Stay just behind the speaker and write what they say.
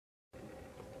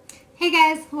Hey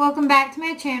guys, welcome back to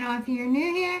my channel. If you're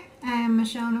new here, I am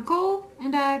Michelle Nicole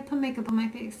and I put makeup on my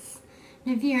face.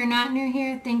 And if you're not new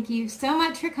here, thank you so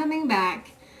much for coming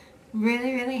back.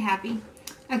 Really happy.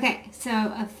 Okay, so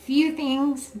a few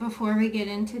things before we get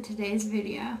into today's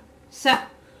video. So,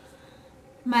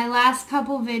 my last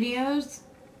couple videos,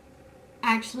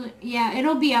 actually, yeah,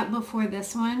 it'll be up before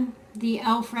this one. The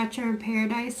e.l.f. Retro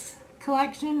Paradise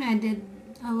collection, I did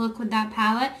a look with that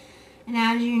palette. And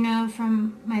as you know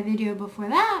from my video before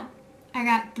that, I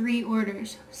got 3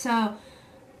 orders. So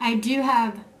I do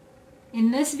have,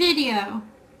 in this video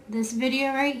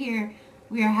right here,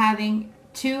 we are having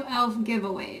 2 e.l.f.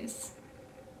 giveaways.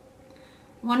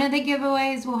 One of the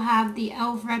giveaways will have the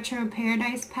e.l.f. Retro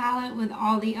Paradise palette with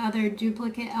all the other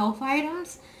duplicate e.l.f.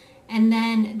 items. And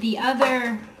then the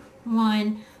other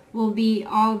one will be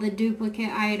all the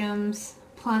duplicate items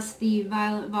plus the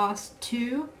VIOLET VOSS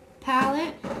 2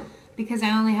 palette. Because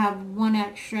I only have one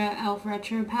extra e.l.f.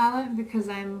 Retro palette because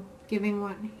I'm giving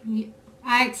one.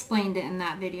 I explained it in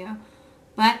that video.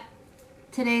 But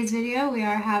today's video we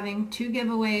are having 2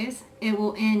 giveaways. It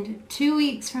will end 2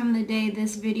 weeks from the day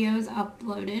this video is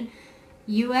uploaded.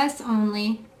 US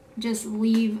only. Just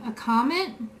leave a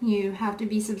comment. You have to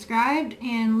be subscribed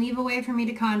and leave a way for me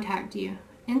to contact you.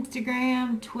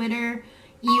 Instagram, Twitter,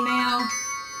 email,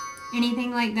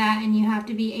 anything like that, and you have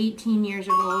to be 18 years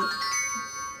old.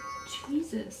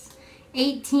 Jesus,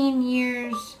 18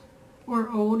 years or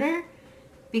older,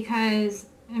 because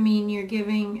I mean you're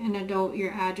giving an adult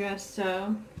your address,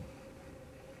 so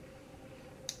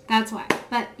that's why.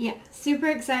 But yeah, super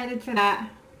excited for that.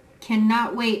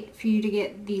 Cannot wait for you to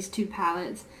get these 2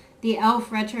 palettes. The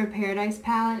e.l.f. Retro Paradise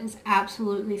palette is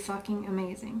absolutely fucking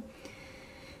amazing.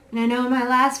 And I know in my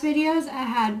last videos I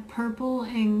had purple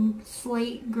and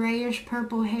slate grayish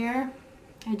purple hair.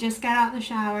 I just got out the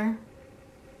shower.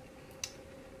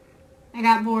 I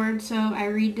got bored, so I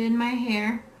redid my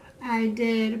hair. I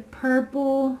did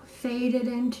purple faded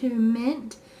into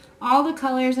mint. All the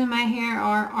colors in my hair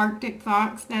are Arctic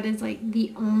Fox. That is like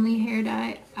the only hair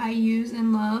dye I use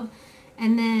and love.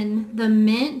 And then the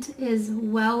mint is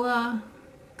Wella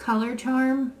Color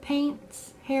Charm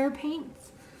paints, hair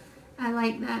paints. I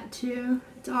like that too.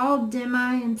 It's all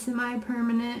demi and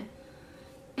semi-permanent.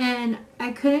 And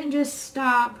I couldn't just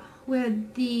stop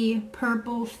with the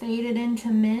purple faded into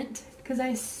mint, because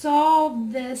I saw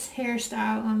this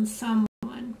hairstyle on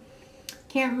someone.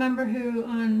 Can't remember who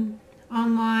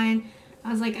online. I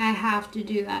was like, I have to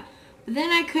do that. But then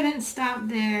I couldn't stop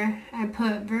there. I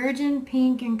put Virgin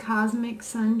Pink and Cosmic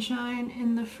Sunshine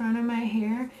in the front of my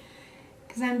hair,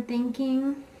 because I'm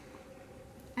thinking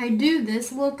I do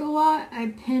this look a lot.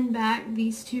 I pin back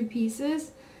these 2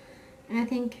 pieces, and I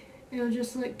think it'll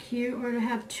just look cute, or to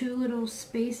have 2 little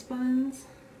space buns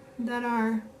that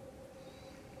are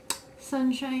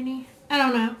sunshiny. I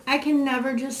don't know. I can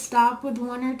never just stop with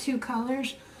 1 or 2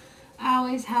 colors. I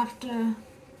always have to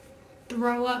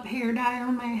throw up hair dye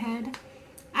on my head.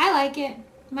 I like it.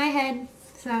 My head.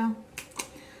 So,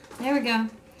 there we go.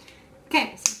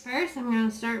 Okay, so first I'm going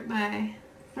to start by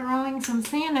throwing some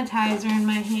sanitizer in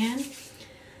my hand.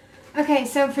 Okay,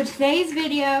 so for today's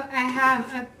video, I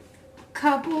have a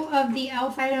couple of the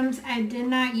e.l.f. items I did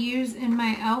not use in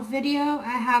my e.l.f. video.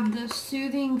 I have the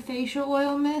Soothing Facial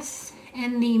Oil Mist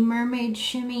and the Mermaid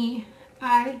Shimmy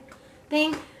Eye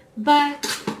thing. But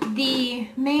the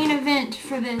main event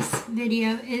for this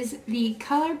video is the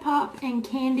ColourPop and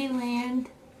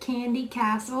Candy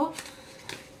Castle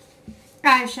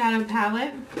eyeshadow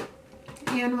palette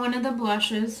and one of the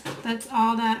blushes. That's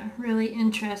all that really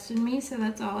interested me, so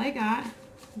that's all I got.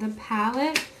 The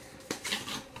palette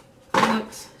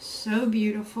looks so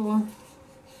beautiful.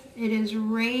 It is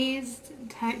raised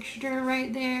texture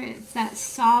right there. It's that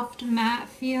soft matte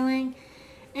feeling,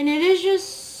 and it is just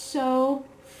so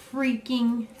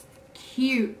freaking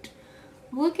cute.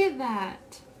 Look at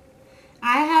that.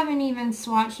 I haven't even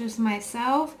swatched this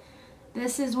myself.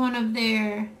 This is one of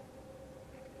their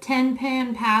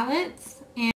 10-pan palettes,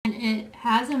 and it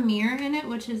has a mirror in it,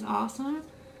 which is awesome.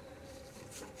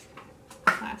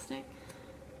 Plastic.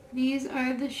 These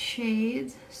are the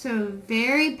shades. So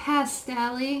very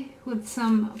pastel-y with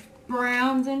some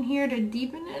browns in here to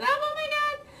deepen it up. Oh my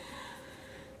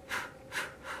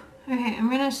god. Okay, I'm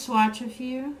going to swatch a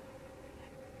few.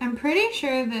 I'm pretty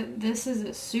sure that this is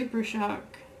a Super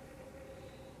Shock.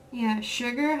 Yeah,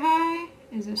 Sugar High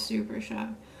is a Super Shock.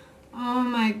 Oh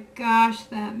my gosh,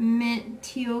 that mint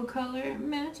teal color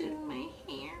matches my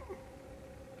hair.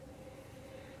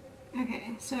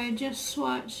 Okay, so I just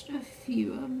swatched a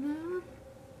few of them.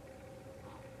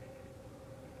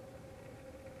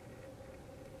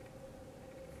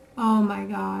 Oh my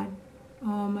god.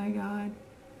 Oh my god.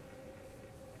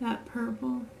 that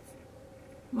purple.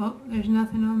 Well, there's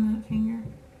nothing on that finger.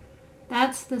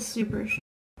 That's the super sharp.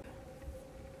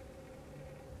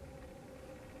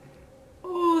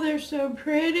 Oh, they're so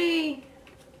pretty.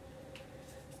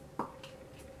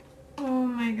 Oh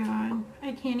my god,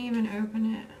 I can't even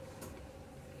open it.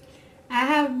 I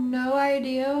have no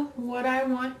idea what I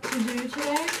want to do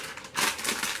today,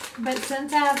 but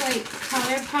since I have like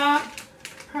ColourPop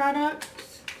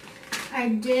products, I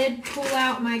did pull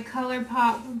out my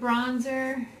ColourPop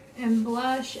bronzer and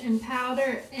blush and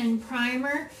powder and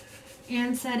primer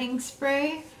and setting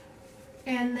spray.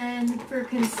 And then for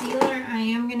concealer, I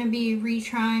am going to be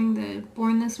retrying the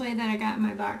Born This Way that I got in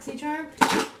my BoxyCharm.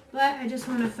 But I just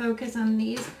want to focus on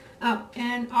these. Oh,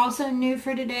 and also new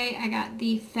for today, I got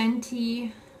the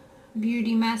Fenty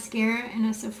Beauty Mascara in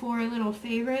a Sephora Little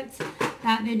Favorites.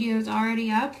 That video is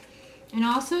already up. And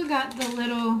also got the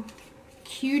little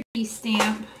cutie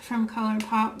stamp from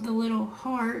ColourPop, the little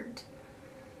heart.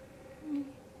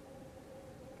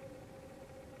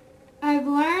 I've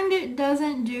learned it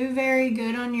doesn't do very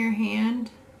good on your hand.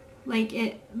 Like,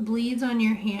 it bleeds on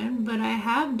your hand, but I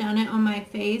have done it on my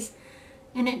face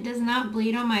and it does not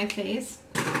bleed on my face.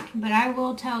 But I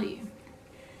will tell you,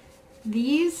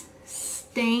 these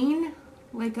stain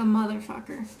like a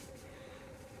motherfucker.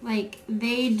 Like,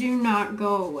 they do not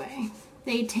go away.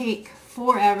 They take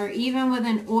forever. Even with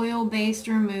an oil-based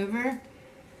remover,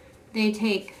 they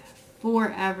take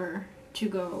forever to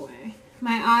go away.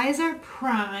 My eyes are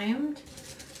primed.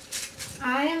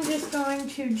 I am just going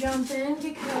to jump in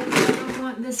because I don't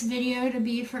want this video to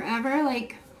be forever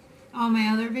like all my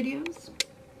other videos.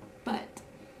 But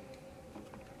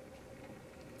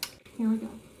here we go.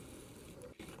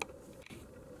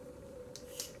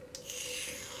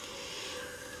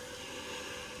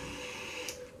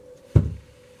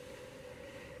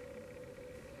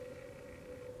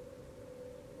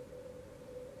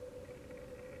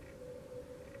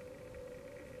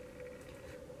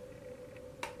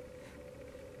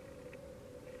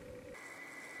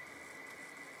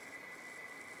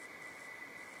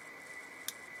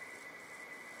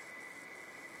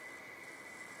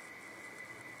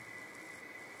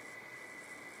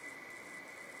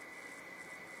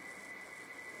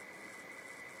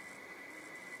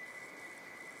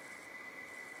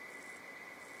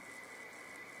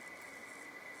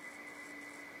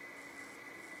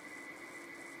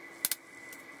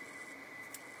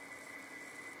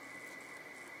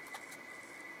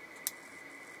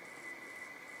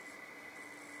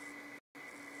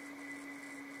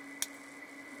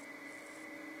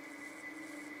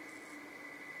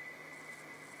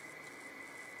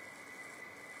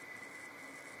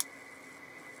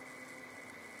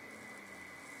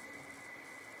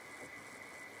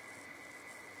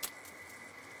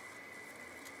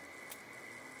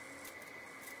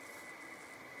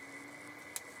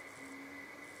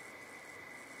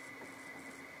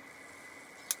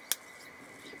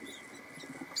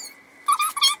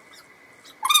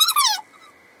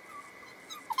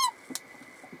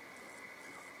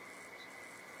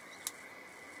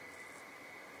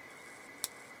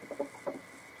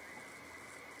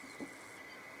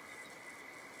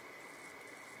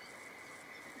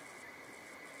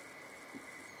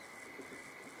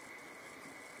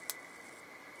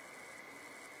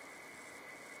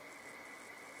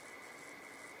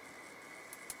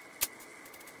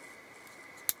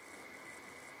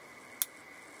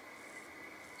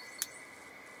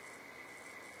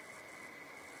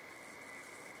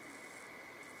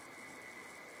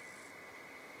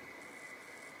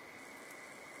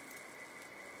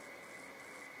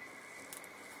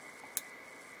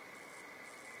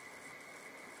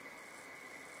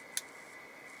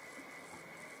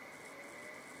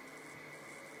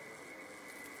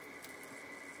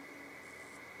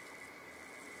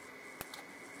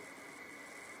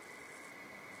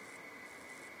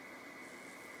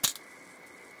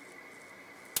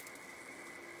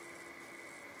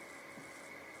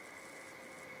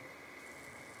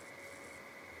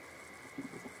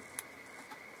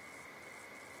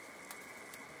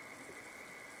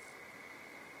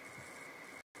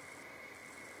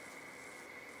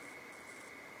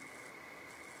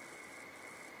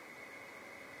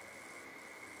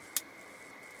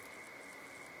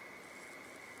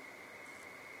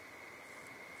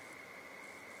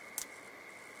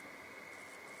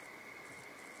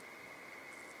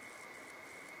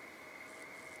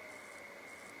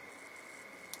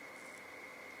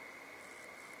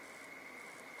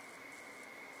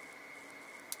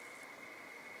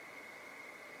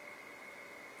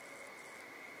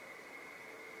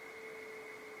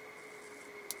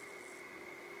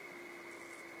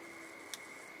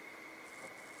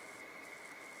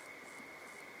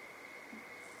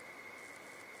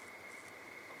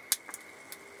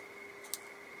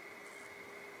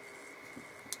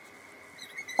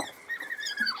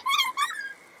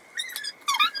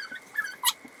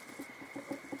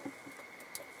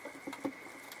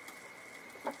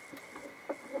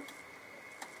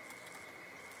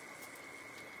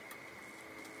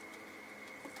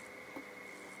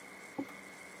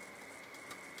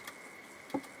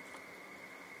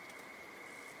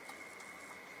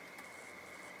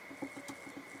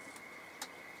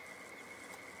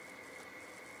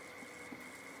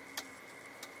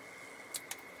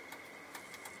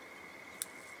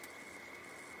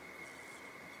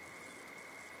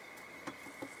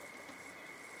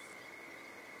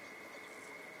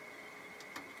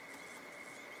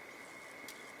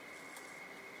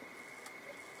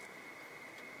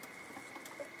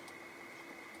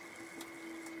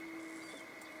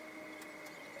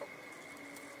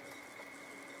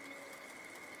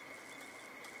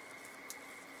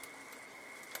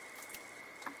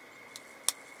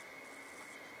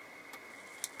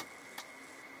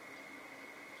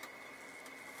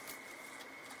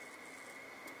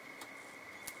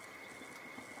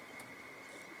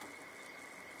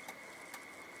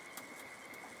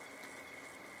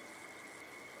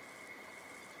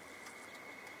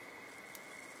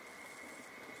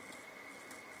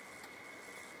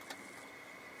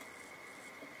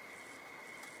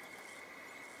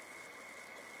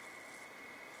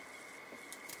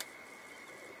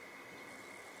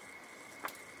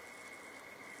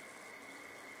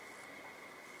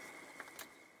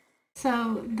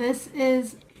 So this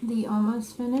is the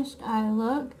almost finished eye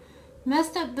look.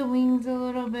 Messed up the wings a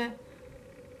little bit.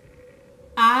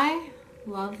 I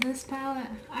love this palette.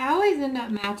 I always end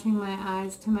up matching my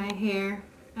eyes to my hair.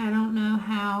 I don't know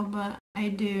how, but I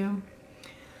do.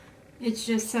 It's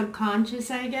just subconscious,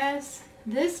 I guess.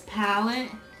 This palette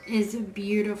is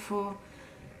beautiful.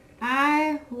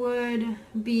 I would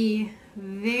be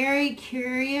very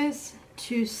curious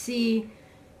to see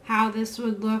how this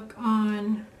would look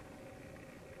on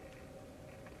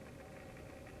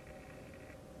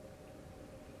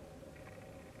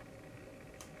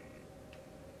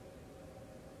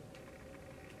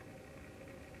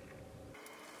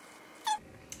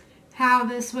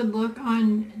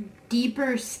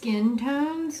deeper skin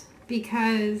tones,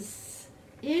 because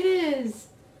it is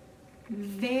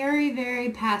very, very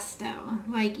pastel.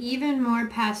 Like even more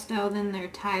pastel than their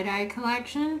tie-dye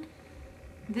collection.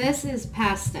 This is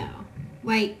pastel.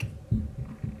 Like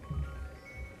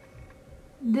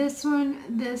this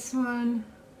one, this one,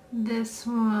 this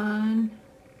one,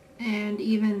 and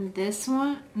even this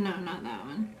one. No, not that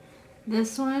one.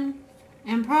 This one,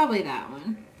 and probably that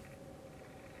one.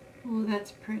 Oh,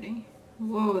 that's pretty.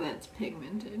 Whoa, that's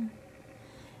pigmented.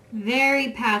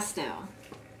 Very pastel.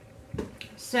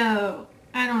 So,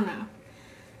 I don't know.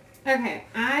 Okay,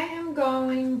 I am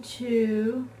going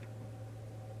to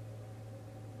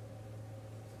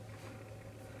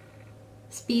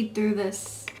speed through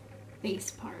this face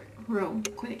part real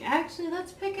quick. Actually,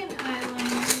 let's pick an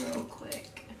eyeliner real quick.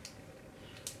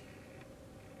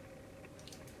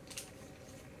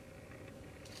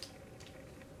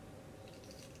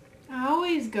 I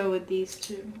always go with these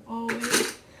two.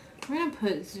 Always. I'm going to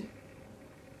put is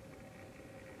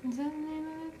that the name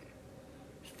of it?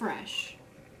 Fresh.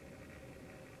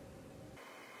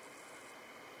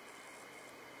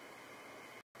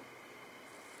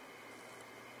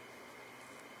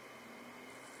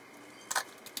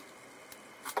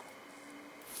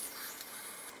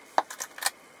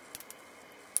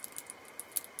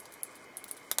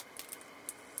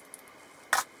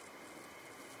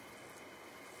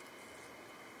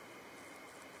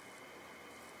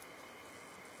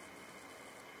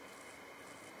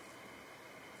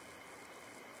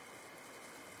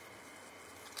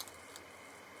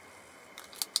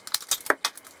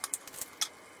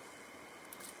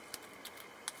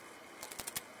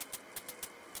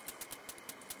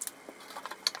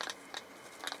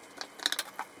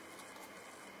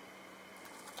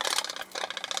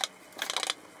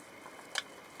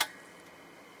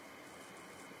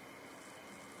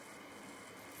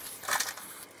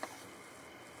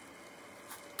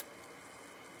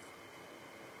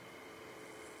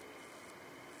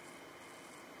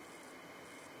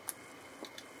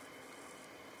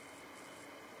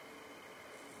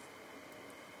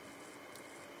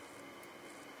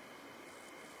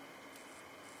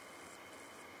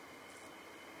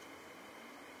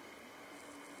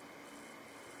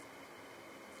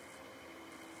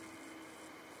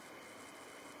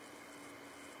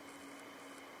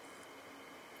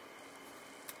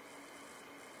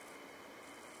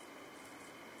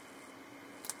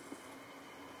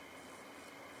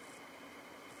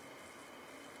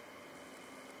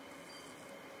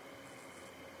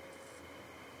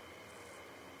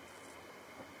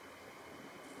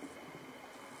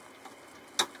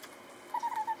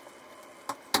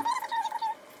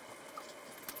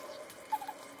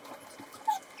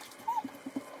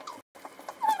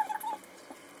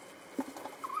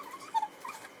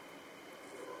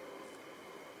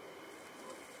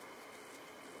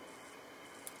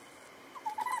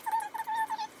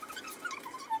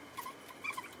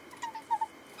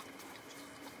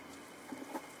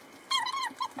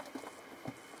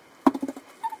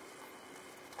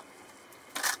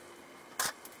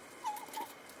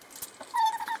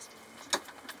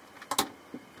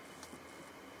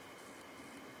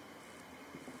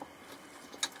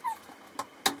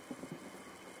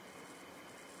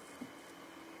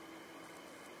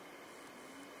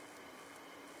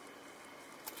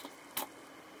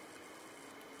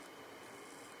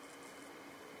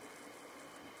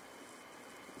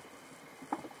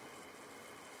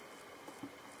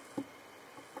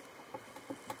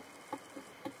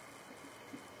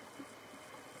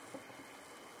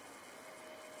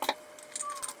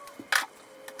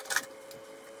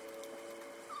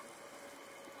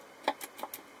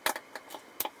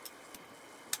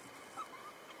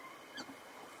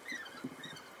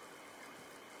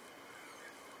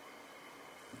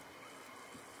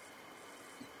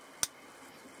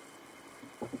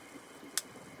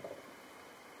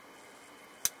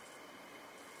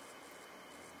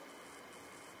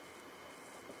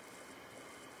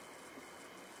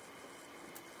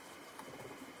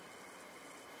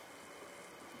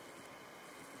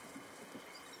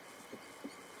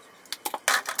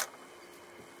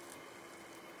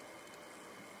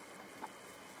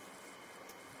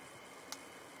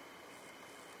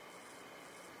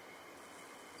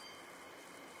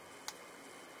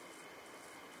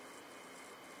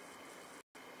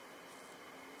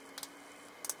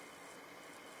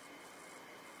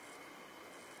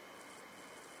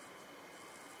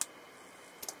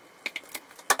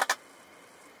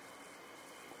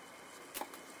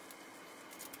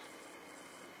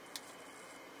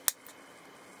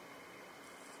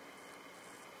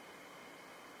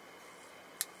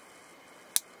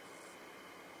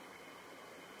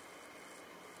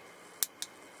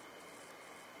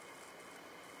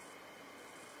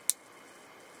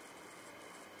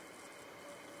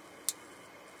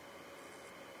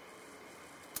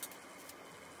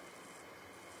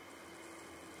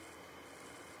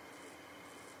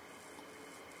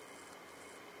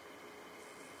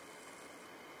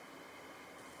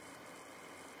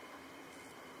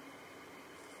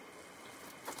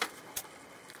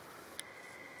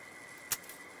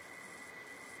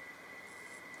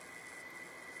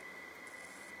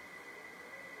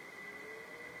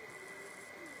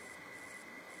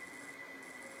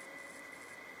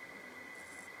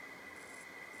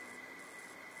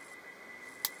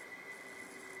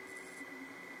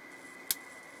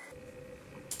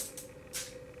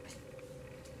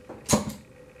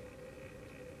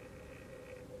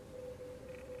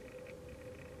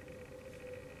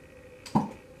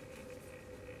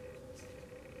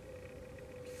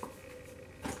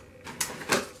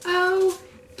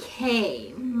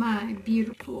 Hey, my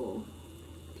beautiful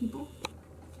people.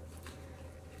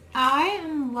 I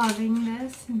am loving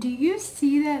this. Do you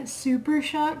see that Super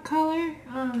Shock color?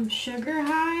 Sugar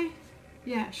High?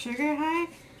 Yeah, Sugar High.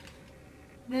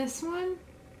 This one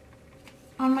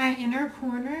on my inner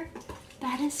corner.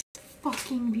 That is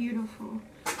fucking beautiful.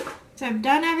 So I've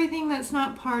done everything that's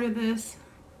not part of this.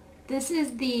 This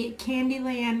is the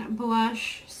Candyland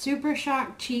Blush Super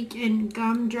Shock Cheek and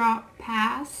Gumdrop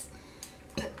Pass.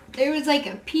 There was like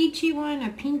a peachy one, a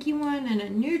pinky one, and a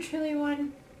neutrally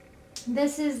one.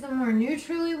 This is the more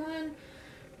neutrally one.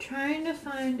 Trying to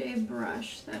find a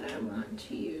brush that I want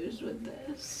to use with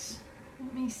this.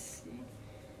 Let me see.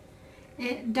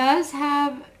 It does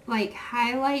have like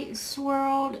highlight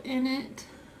swirled in it.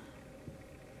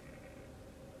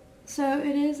 So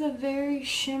it is a very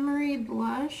shimmery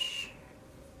blush.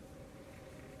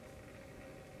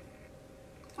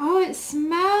 Oh, it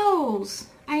smells.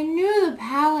 I knew the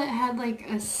palette had like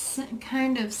a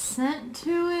kind of scent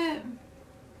to it.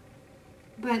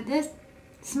 But this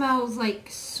smells like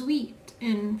sweet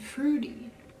and fruity.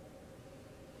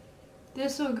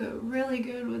 This will go really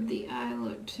good with the eye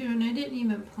look too, and I didn't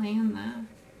even plan that.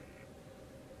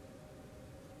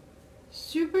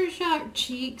 Super Shock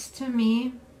Cheeks to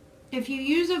me, if you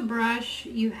use a brush,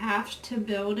 you have to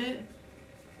build it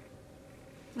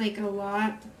like a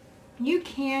lot. You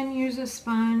can use a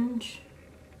sponge.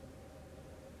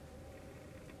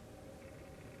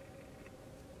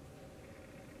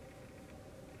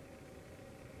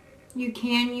 You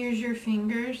can use your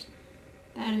fingers.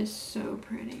 That is so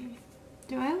pretty.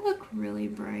 Do I look really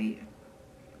bright?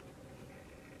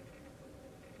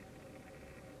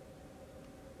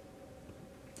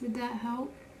 Did that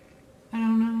help? I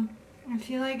don't know. I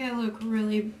feel like I look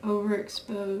really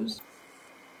overexposed.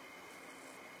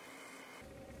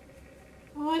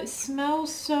 Oh, it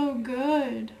smells so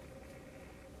good.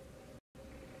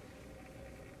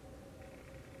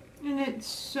 And it's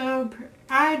so pretty.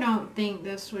 I don't think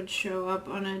this would show up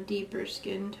on a deeper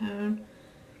skin tone.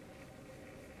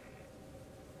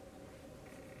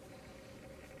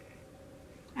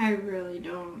 I really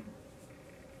don't.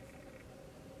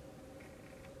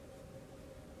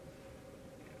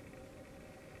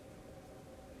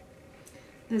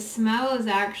 The smell is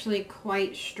actually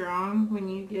quite strong when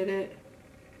you get it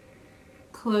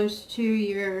close to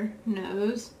your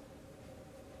nose.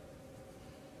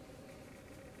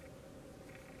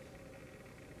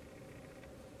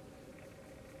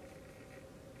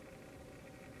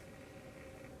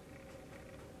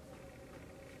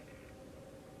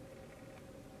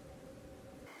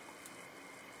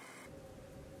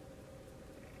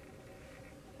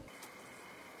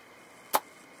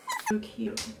 So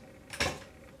cute.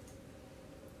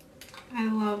 I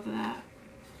love that.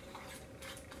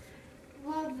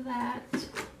 Love that.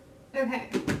 Okay.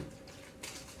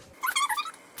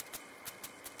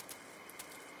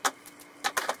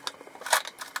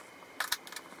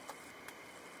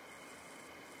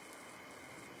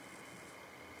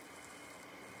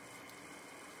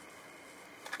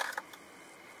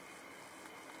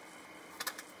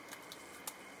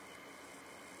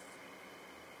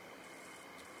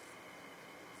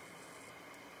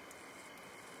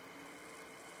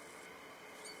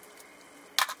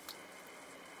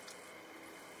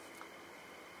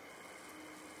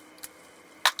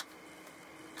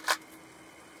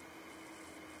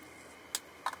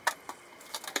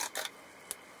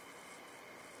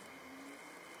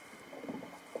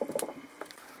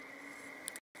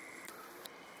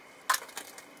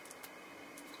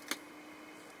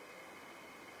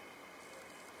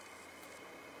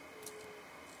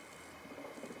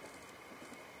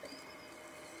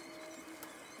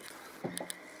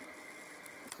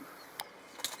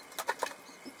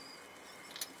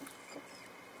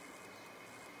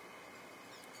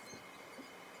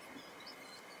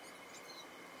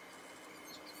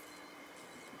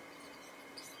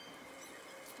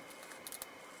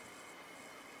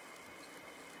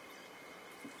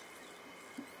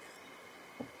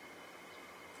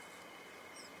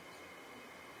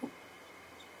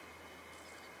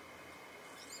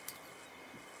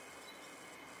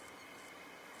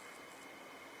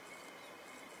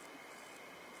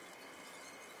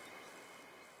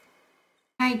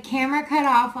 My camera cut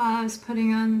off while I was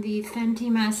putting on the Fenty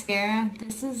mascara.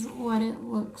 This is what it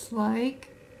looks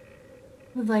like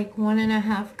with like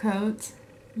 1.5 coats.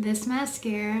 This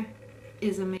mascara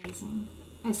is amazing.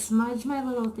 I smudged my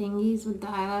little thingies with the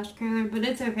eyelash curler, but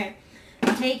it's okay.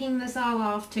 I'm taking this all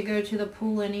off to go to the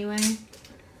pool anyway.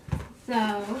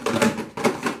 So,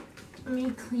 let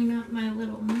me clean up my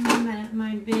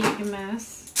my big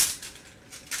mess.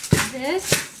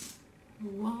 This,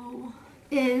 whoa.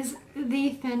 is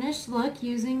the finished look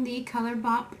using the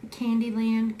ColourPop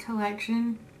Candyland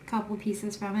collection. Couple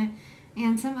pieces from it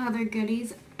and some other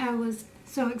goodies I was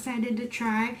so excited to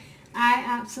try. I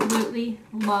absolutely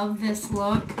love this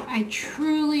look. I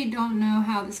truly don't know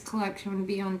how this collection would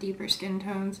be on deeper skin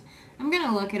tones. I'm going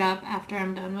to look it up after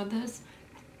I'm done with this.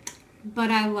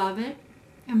 But I love it.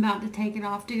 I'm about to take it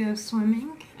off to go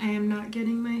swimming. I am not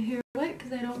getting my hair wet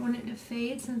because I don't want it to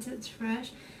fade since it's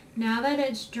fresh. Now that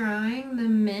it's drying, the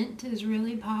mint is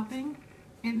really popping.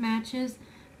 It matches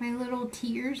my little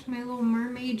tears, my little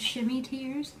mermaid shimmy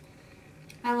tears.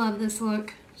 I love this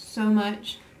look so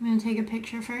much. I'm going to take a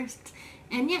picture first.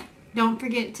 And yeah, don't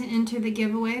forget to enter the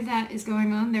giveaway that is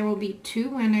going on. There will be 2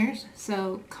 winners,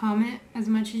 so comment as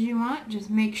much as you want. Just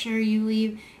make sure you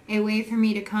leave a way for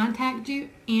me to contact you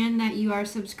and that you are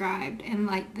subscribed and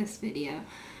like this video.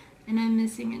 And I'm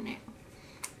missing a nail.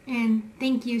 And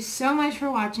thank you so much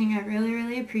for watching. I really,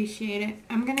 really appreciate it.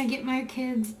 I'm going to get my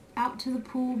kids out to the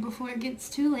pool before it gets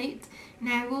too late. And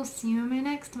I will see you in my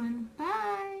next one. Bye!